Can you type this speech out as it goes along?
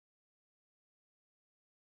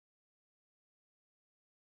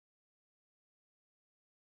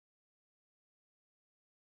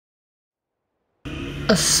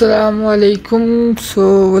अस्सलामुअलैकुम। So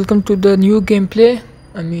welcome to the new game play.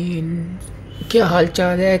 क्या हाल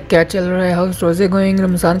चाल है, क्या चल रहा है, हाउस रोज़े गोइंग,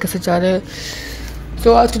 रमज़ान कैसे जा रहा है।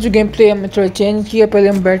 सो आज का जो गेम प्ले हमने थोड़ा चेंज किया। पहले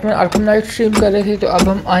हम बैटमैन आर्कम नाइट स्ट्रीम कर रहे थे, तो अब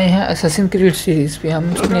हम आए हैं असैसिन क्रीड सीरीज़ पे।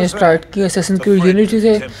 हमने स्टार्ट किया असैसिन क्रीड यूनिटी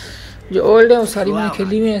से। जो ओल्ड है वो सारी मैंने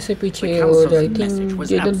खेली हुई है ऐसे पीछे, और आई थिंक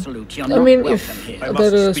इफ़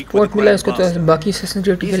अगर स्पॉट मिला इसको तो बाकी असैसिन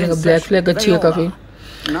क्रीड खेलेंगे। ब्लैक फ्लैग अच्छी है काफ़ी।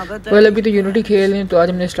 वेल अभी तो यूनिटी खेल रहे हैं, तो आज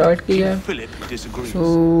हमने स्टार्ट किया है। सो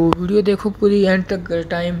वीडियो देखो पूरी एंड तक,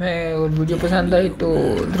 टाइम है, और वीडियो पसंद आई तो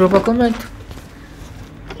ड्रॉप अ कमेंट,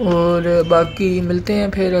 और बाकी मिलते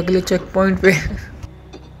हैं फिर अगले चेक पॉइंट पे।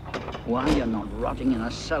 Why you're not rotting in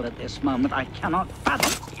a cell at this moment, I cannot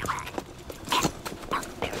fathom.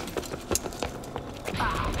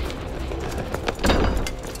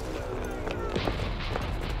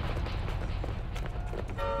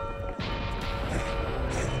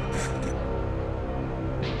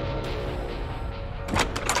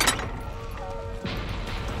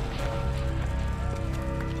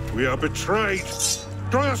 We are betrayed.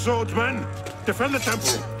 Draw your swords, men. Defend the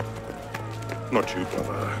temple. Not you,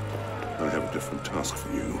 brother. I have a different task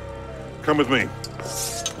for you. Come with me.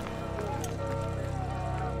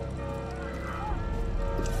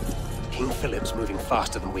 King Philip's moving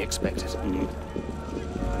faster than we expected.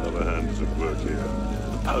 Another hand is at work here.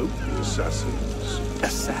 The Pope? The assassins.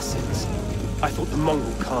 Assassins? I thought the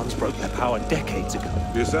Mongol Khans broke their power decades ago.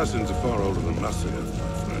 The assassins are far older than Nasir, my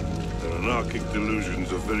friend. Their anarchic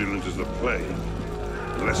delusions are virulent as the plague,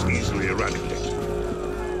 less easily eradicated.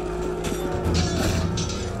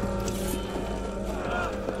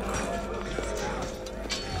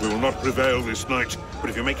 We will not prevail this night,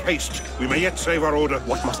 but if you make haste, we may yet save our order.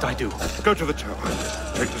 What must I do? Go to the tower.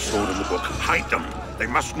 Take the sword and the book. Hide them.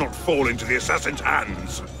 They must not fall into the assassin's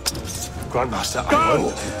hands. Grandmaster, Go! I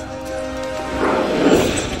will.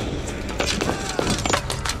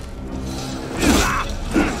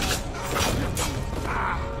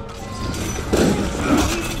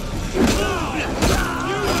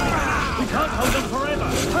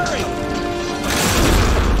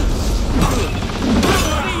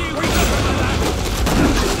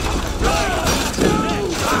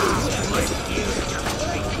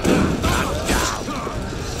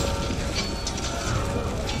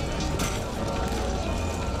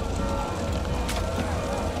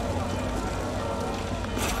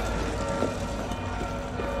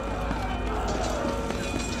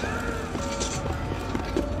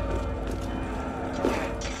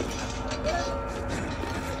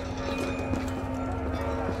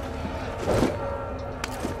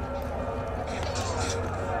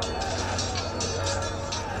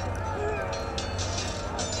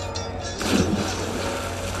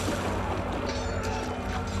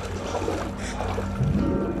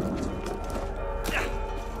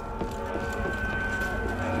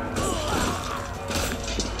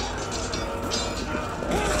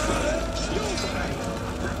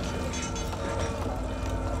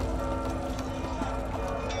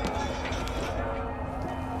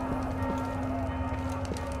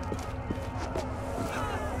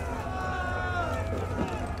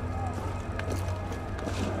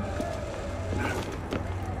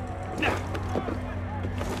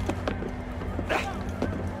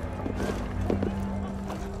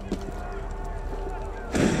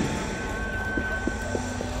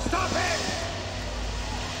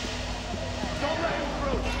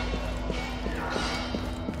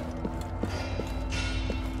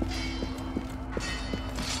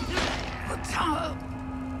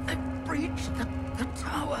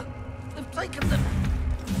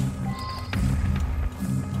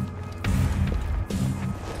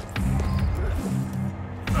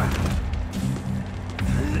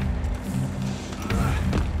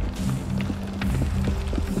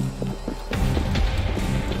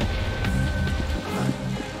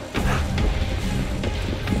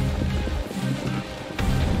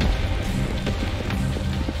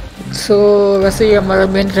 सो वैसे ये हमारा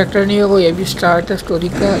main character नहीं होगा, ये भी start है story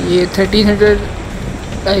का। ये 1300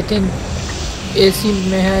 आई थिंक AC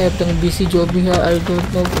में है या पता नहीं BC जो भी है, आई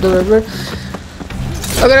डोंट नो बराबर।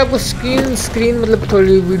 अगर आपको स्क्रीन मतलब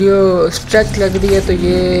थोड़ी वीडियो स्ट्रेच लग रही है तो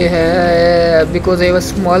ये है because I was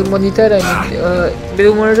small monitor and मेरे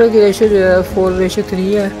मॉनिटर की रेशो जो है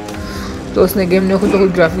 4:3 है, तो उसने गेम ने खुद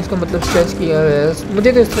ग्राफिक्स का मतलब स्ट्रेच किया है।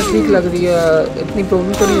 मुझे तो इस तरह ठीक लग रही है, इतनी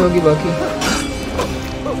प्रॉब्लम तो नहीं होगी। बाकी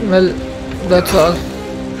well that's all.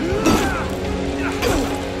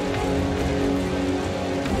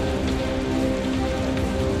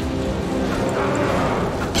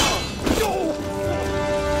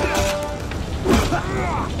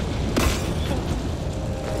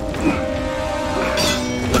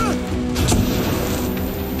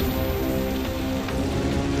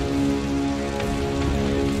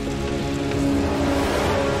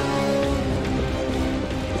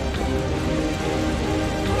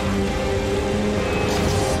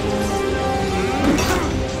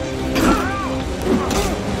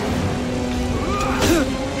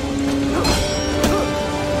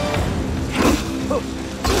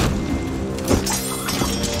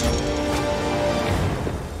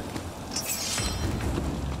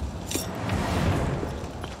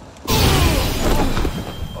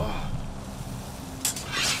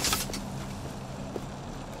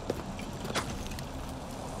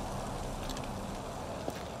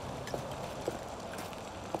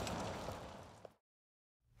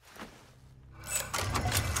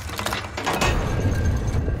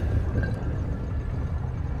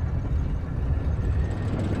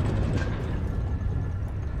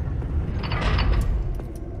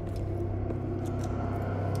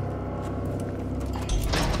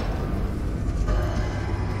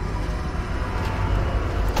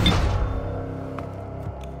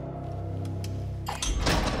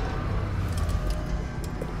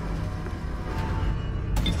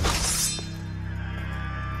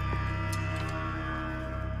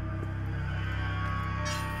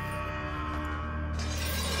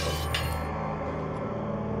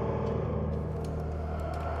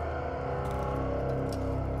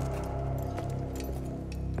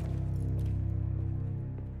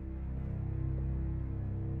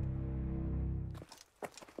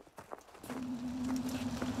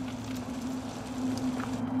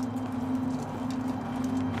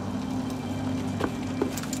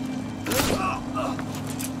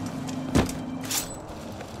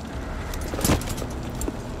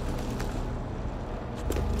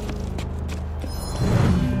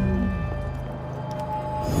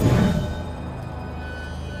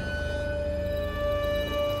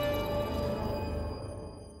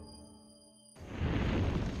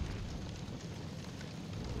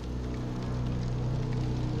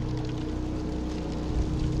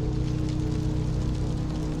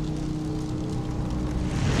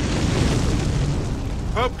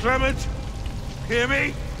 Clement, hear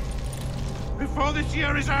me? Before this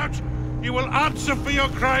year is out, you will answer for your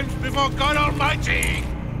crimes before God Almighty!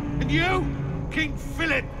 And you, King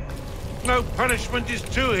Philip, no punishment is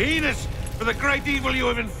too heinous for the great evil you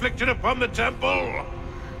have inflicted upon the temple.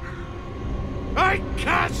 I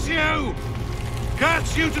curse you!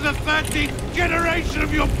 Curse you to the 13th generation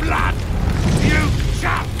of your blood! You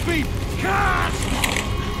shall be cursed!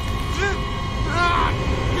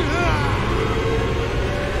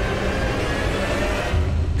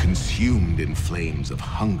 Consumed in flames of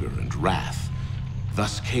hunger and wrath,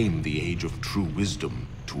 thus came the age of true wisdom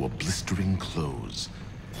to a blistering close.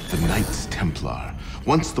 The Knights Templar,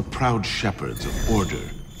 once the proud shepherds of order,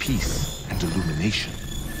 peace, and illumination,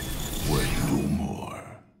 were no more.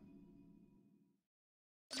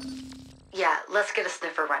 Yeah, let's get a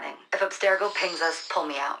sniffer running. If Abstergo pings us, pull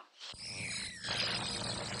me out.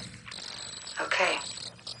 Okay.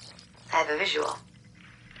 I have a visual.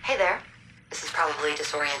 Hey there. This is probably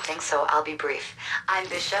disorienting, so I'll be brief. I'm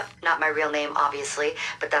Bishop, not my real name, obviously,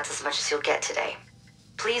 but that's as much as you'll get today.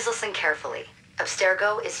 Please listen carefully.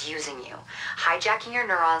 Abstergo is using you, hijacking your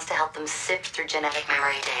neurons to help them sift through genetic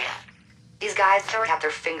memory data. These guys have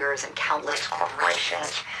their fingers in countless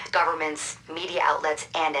corporations, governments, media outlets,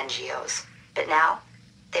 and NGOs. But now,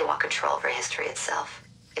 they want control over history itself.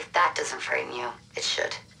 If that doesn't frame you, it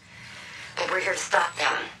should. But we're here to stop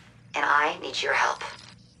them, and I need your help.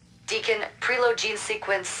 Deacon, preload gene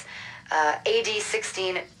sequence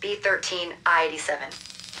AD16, B13,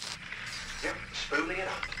 I87. Yep, spooling it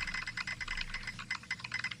up.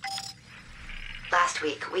 Last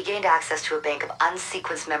week, we gained access to a bank of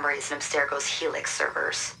unsequenced memories in Abstergo's Helix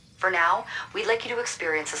servers. For now, we'd like you to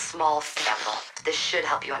experience a small sample. This should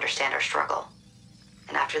help you understand our struggle.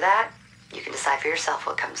 And after that, you can decide for yourself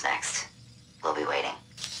what comes next. We'll be waiting.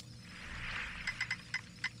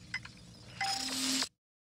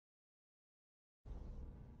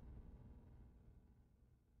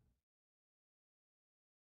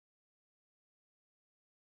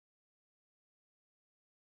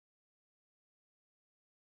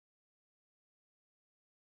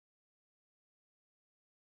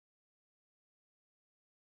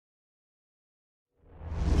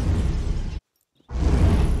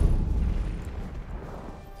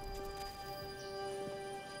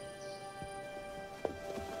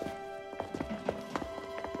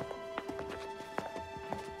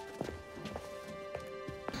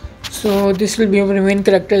 So this will be our main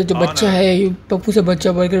character जो बच्चा है ये पप्पू से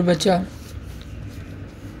बच्चा burger बच्चा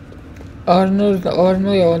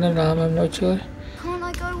Arno या honour नाम है I'm not sure.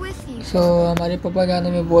 So हमारे पापा जाने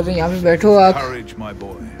में बोल रहे हैं यहाँ पे बैठो आप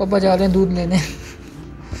पापा जा रहे हैं दूध लेने.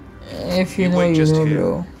 If you know you know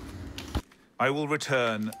bro. I will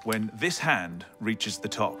return when this hand reaches the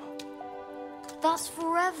top. That's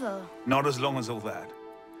forever. Not as long as all that.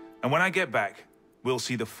 And when I get back, we'll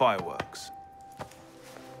see the fireworks.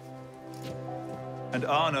 And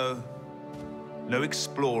Arno, no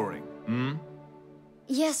exploring, hmm?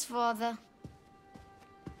 Yes, Father.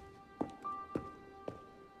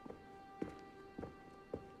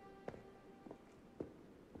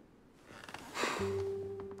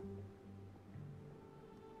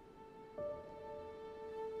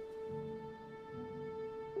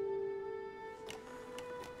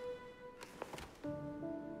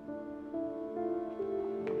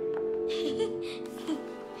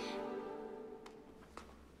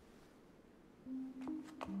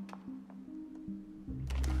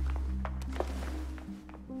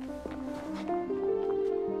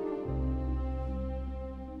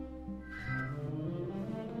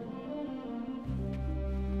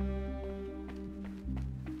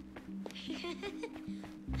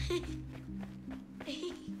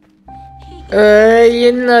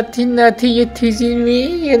 You naughty, you teasing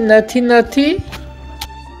me, you naughty.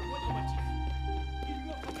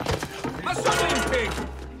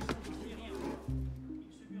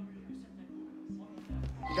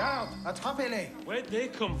 Where'd they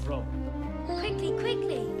come from? Quickly,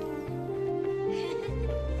 quickly.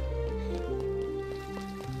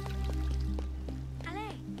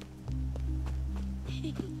 Allez.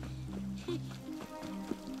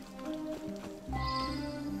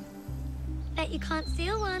 Bet you can't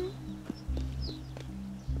steal one.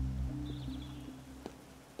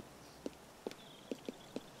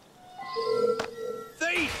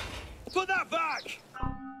 Thief! Put that back!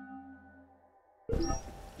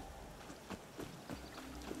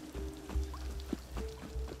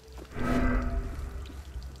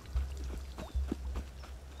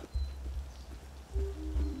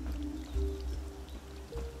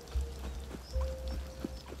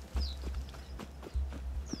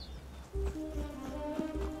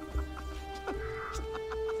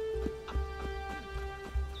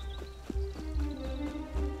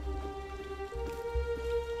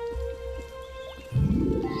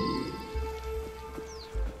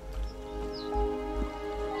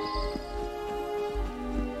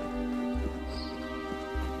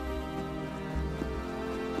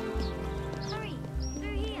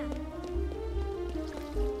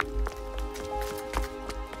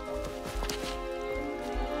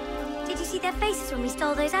 their faces when we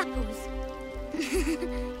stole those apples?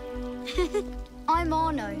 I'm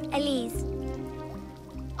Arno. Elise.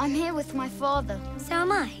 I'm here with my father. So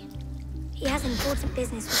am I. He has important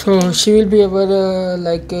business with So the she will be our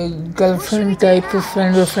like a girlfriend type of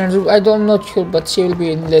friend or friend. I'm not sure, but she will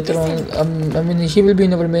be in later on. I mean, she will be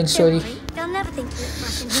in our main story. They'll never think you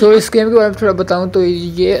rush in So here. इस game के बारे में थोड़ा बताऊँ तो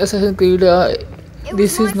ये Assassin's Creed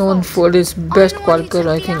this is known for its best parkour.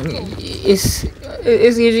 I think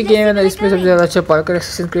इस ये गेम है ना, इसमें सबसे ज़्यादा अच्छा पार्कर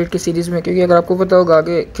Assassin's Creed की सीरीज़ में, क्योंकि अगर आपको पता होगा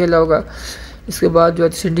आगे खेला होगा इसके बाद जो है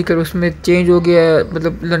सिंडिकेट उसमें चेंज हो गया है,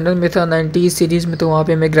 मतलब लंदन में था 90s सीरीज़ में, तो वहाँ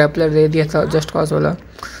पे हमें ग्रैपलर दे दिया था जस्ट कॉज वाला।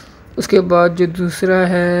 उसके बाद जो दूसरा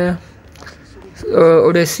है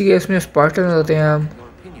ओडेसी है, इसमें स्पार्टन होते हैं।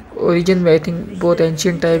 ओरिजिन में आई थिंक बहुत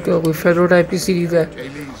एंशियंट टाइप का कोई फेरो टाइप की सीरीज़ है।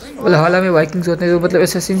 वलहल्ला में वाइकिंग्स होते हैं, तो मतलब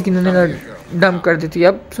असैसिन्स की इन्होंने ना डंप कर दी थी।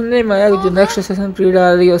 अब सुनने में आया कि जो नेक्स्ट असैसिन क्रीड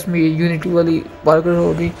आ रही है उसमें यूनिटी वाली पार्कर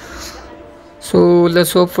होगी। So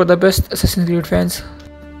let's hope for the best assassin creed fans.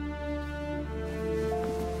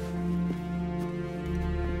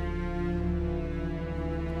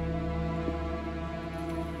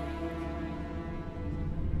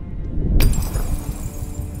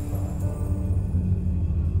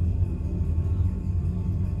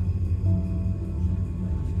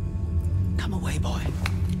 Come away, boy.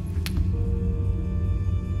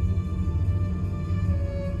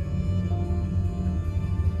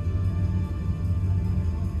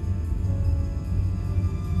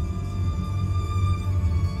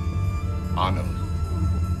 Arno.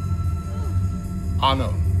 Arno.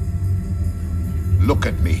 Look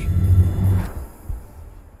at me.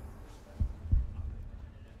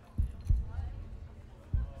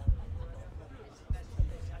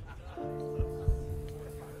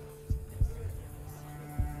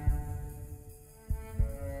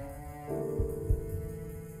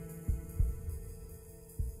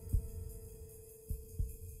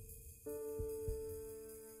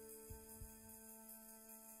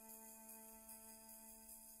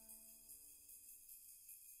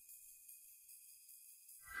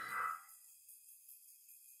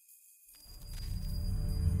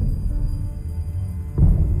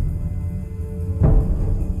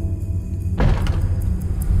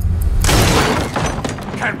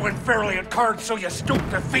 Can't win fairly at cards, so you stoop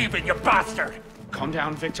to thieving, you bastard! Calm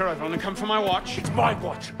down, Victor. I've only come for my watch. It's my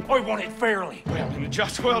watch. I want it fairly. Well, in a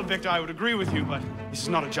just world, Victor, I would agree with you, but this is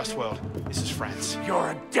not a just world. This is France.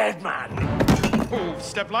 You're a dead man. Oh,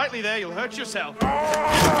 step lightly there. You'll hurt yourself.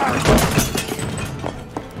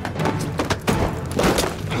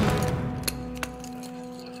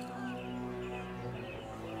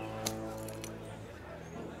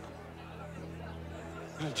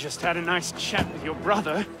 I just had a nice chat with your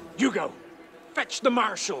brother. You go. Fetch the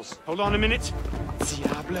marshals. Hold on a minute.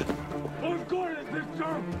 Diable. I've got it this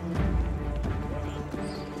time.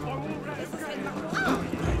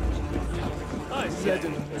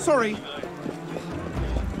 Sorry.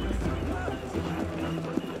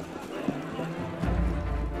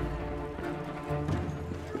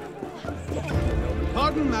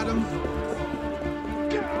 Pardon, madam.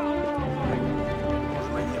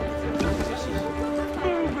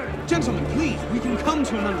 Gentlemen, please, we can come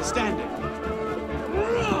to an understanding.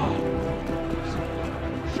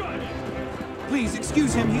 Please,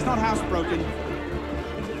 excuse him, he's not housebroken.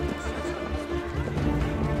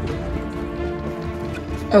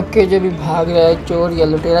 Okay जो भी भाग रहा है चोर या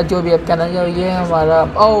लुटेरा, जो भी आप कहना चाहो, ये हमारा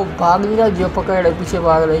भाग नहीं रहा, जो पकड़ रहा है पीछे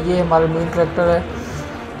भाग रहा है, ये हमारा मेन करेक्टर है।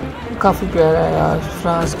 काफ़ी प्यारा है यार,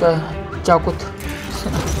 फ्रांस का चाकुत।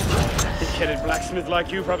 Kid blacksmith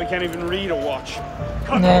like you probably can't even read or watch.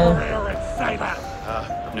 Come over here and say that.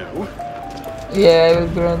 No. Yeah, I will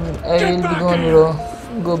be going, bro.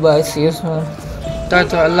 Goodbye, see you soon.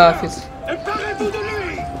 Tata, Allah Hafiz.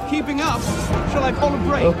 Keeping up? Shall I call a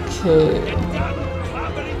break? Okay.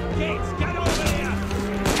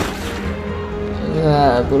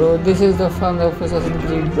 Yeah, bro, this is the fun of Assassin's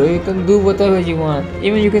Creed, bro. You can do whatever you want.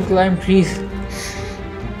 Even you can climb trees.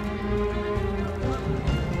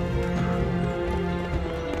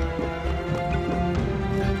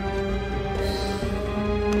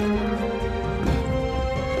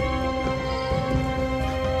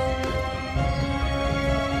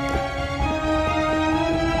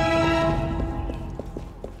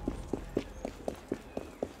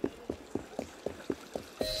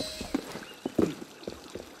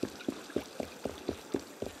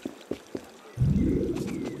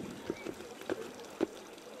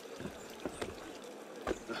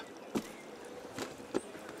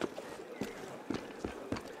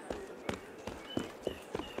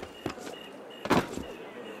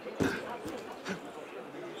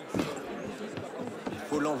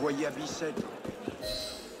 envoyé à Bicêtre.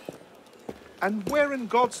 And where in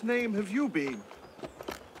God's name have you been?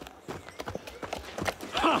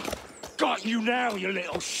 Ha! Got you now, you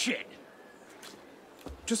little shit!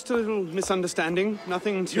 Just a little misunderstanding.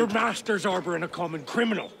 Nothing to... Your master's harboring a common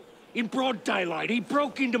criminal. In broad daylight, he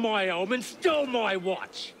broke into my home and stole my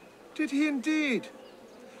watch. Did he indeed?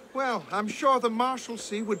 Well, I'm sure the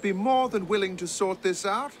Marshalsea would be more than willing to sort this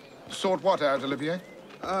out. Sort what out, Olivier?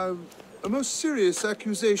 A most serious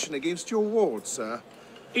accusation against your ward, sir.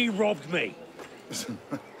 He robbed me.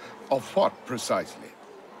 Of what, precisely?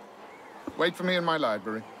 Wait for me in my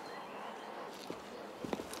library.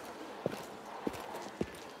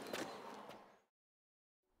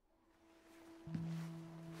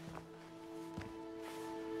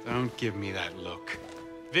 Don't give me that look.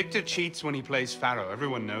 Victor cheats when he plays Pharaoh.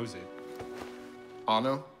 Everyone knows it.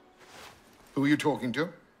 Arno? Who are you talking to?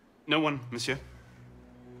 No one, monsieur.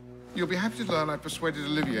 You'll be happy to learn I persuaded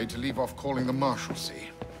Olivier to leave off calling the Marshalsea.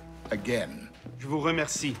 Again. Je vous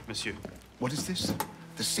remercie, monsieur. What is this?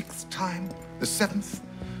 The 6th time? The 7th?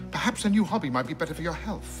 Perhaps a new hobby might be better for your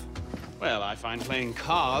health. Well, I find playing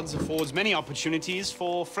cards affords many opportunities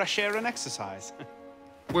for fresh air and exercise.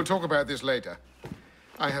 We'll talk about this later.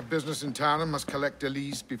 I have business in town and must collect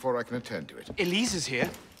Elise before I can attend to it. Elise is here?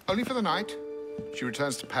 Only for the night. She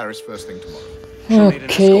returns to Paris first thing tomorrow.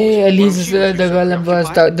 Okay, Elise is the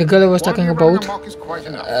girl I was talking about.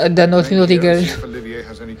 The naughty girl.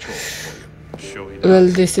 Well,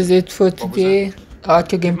 this is it for today. आज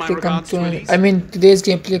का gameplay comes to an I mean today's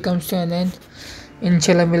gameplay comes to an end.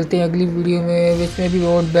 इंशाल्लाह मिलते हैं अगली video में, which may be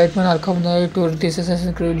about Batman Arkham Knight or this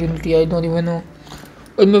Assassin's Creed Unity. I don't even know.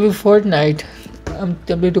 Or maybe Fortnite. I'm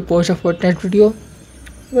tempted to post a Fortnite video.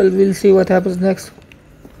 Well, we'll see what happens next.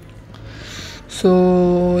 So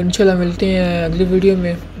इंशाल्लाह मिलते हैं अगली video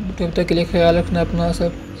में. तब तक के लिए ख्याल रखना अपना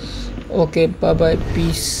सब. Okay, bye bye,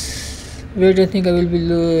 peace. Wait, I think I will be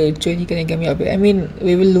joining करेंगे हम यहाँ पे. I mean,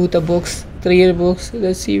 we will loot a box, treasure box.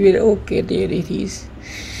 Let's see where. Okay, there it is.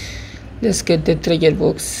 Let's get the treasure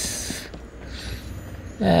box.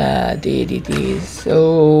 There it is.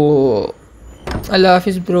 So, Allah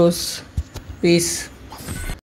Hafiz, bros. Peace.